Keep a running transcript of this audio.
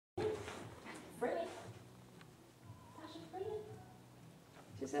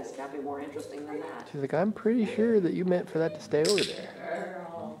says it's got to be more interesting than that. She's like, I'm pretty sure that you meant for that to stay over there.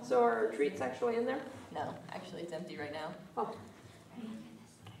 So are treats actually in there? No, actually it's empty right now. Oh.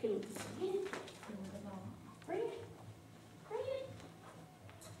 Can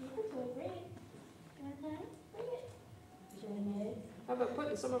how about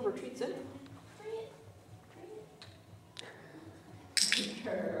putting some of her treats in? Good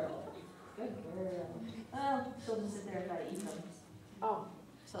girl. Good girl. Well, she'll just sit there and try to eat them. Oh.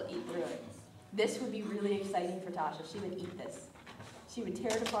 She'll eat through it. This would be really exciting for Tasha. She would eat this. She would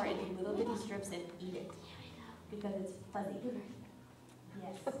tear it apart into little bitty strips and eat it. Because it's fuzzy.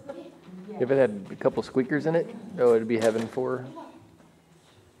 Yes. Yes. If it had a couple squeakers in it, oh, it'd be heaven for her.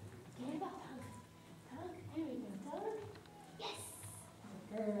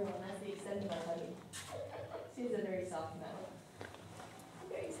 Girl, that's the extent of our hugging. She's a very soft mouth.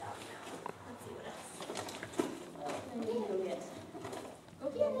 Very soft mouth. Let's see what else. And then go get. Go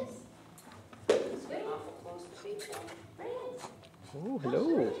get this. It's getting awful close to feet. Bring it. Oh, hello.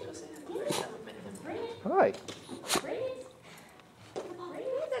 Bring it. Hi. Bring it.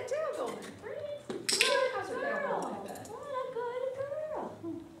 Where's that tail going? Bring it. Good Good girl. girl. What a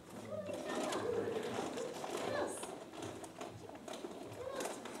good girl. Yes.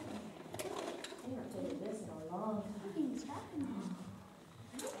 I haven't played this in a long time.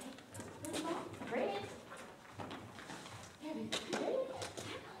 Bring it. Bring it.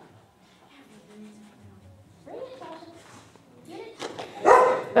 Bring it, Tasha. Get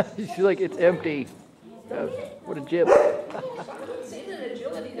it. She's like, it's empty. What a jip. I've seen an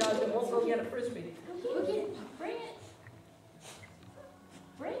agility dog that won't go get a frisbee. Go get it. Bring it.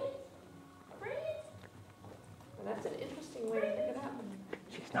 Bring it. Bring it. Well, that's an interesting way to pick it up.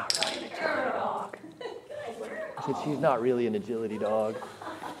 She's not really an agility Girl. dog. Good girl. I said she's not really an agility dog.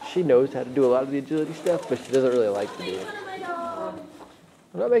 She knows how to do a lot of the agility stuff, but she doesn't really like to do Make it. fun of my dog.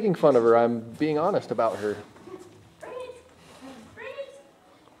 I'm not making fun of her. I'm being honest about her. Bring it. Bring it.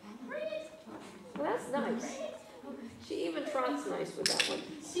 Bring it. Well, that's nice. She even trots nice with that one.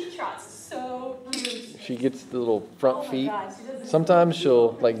 She trots so cute. She gets the little front Oh my feet. God, she does it Sometimes so she'll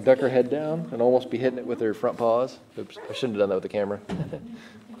cute. like duck her head down and almost be hitting it with her front paws. Oops, I shouldn't have done that with the camera. Bring it.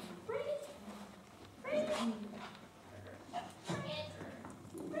 Bring it. Bring it.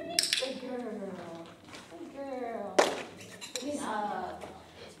 Bring it. Good girl. Good girl. Good job.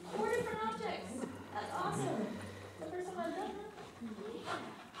 4 different objects. That's awesome. The first time I've done that.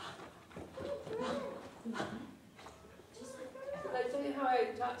 Good girl. Did I tell you how I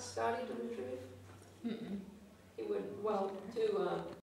taught Scotty to retrieve? Mm-mm. He would, well, to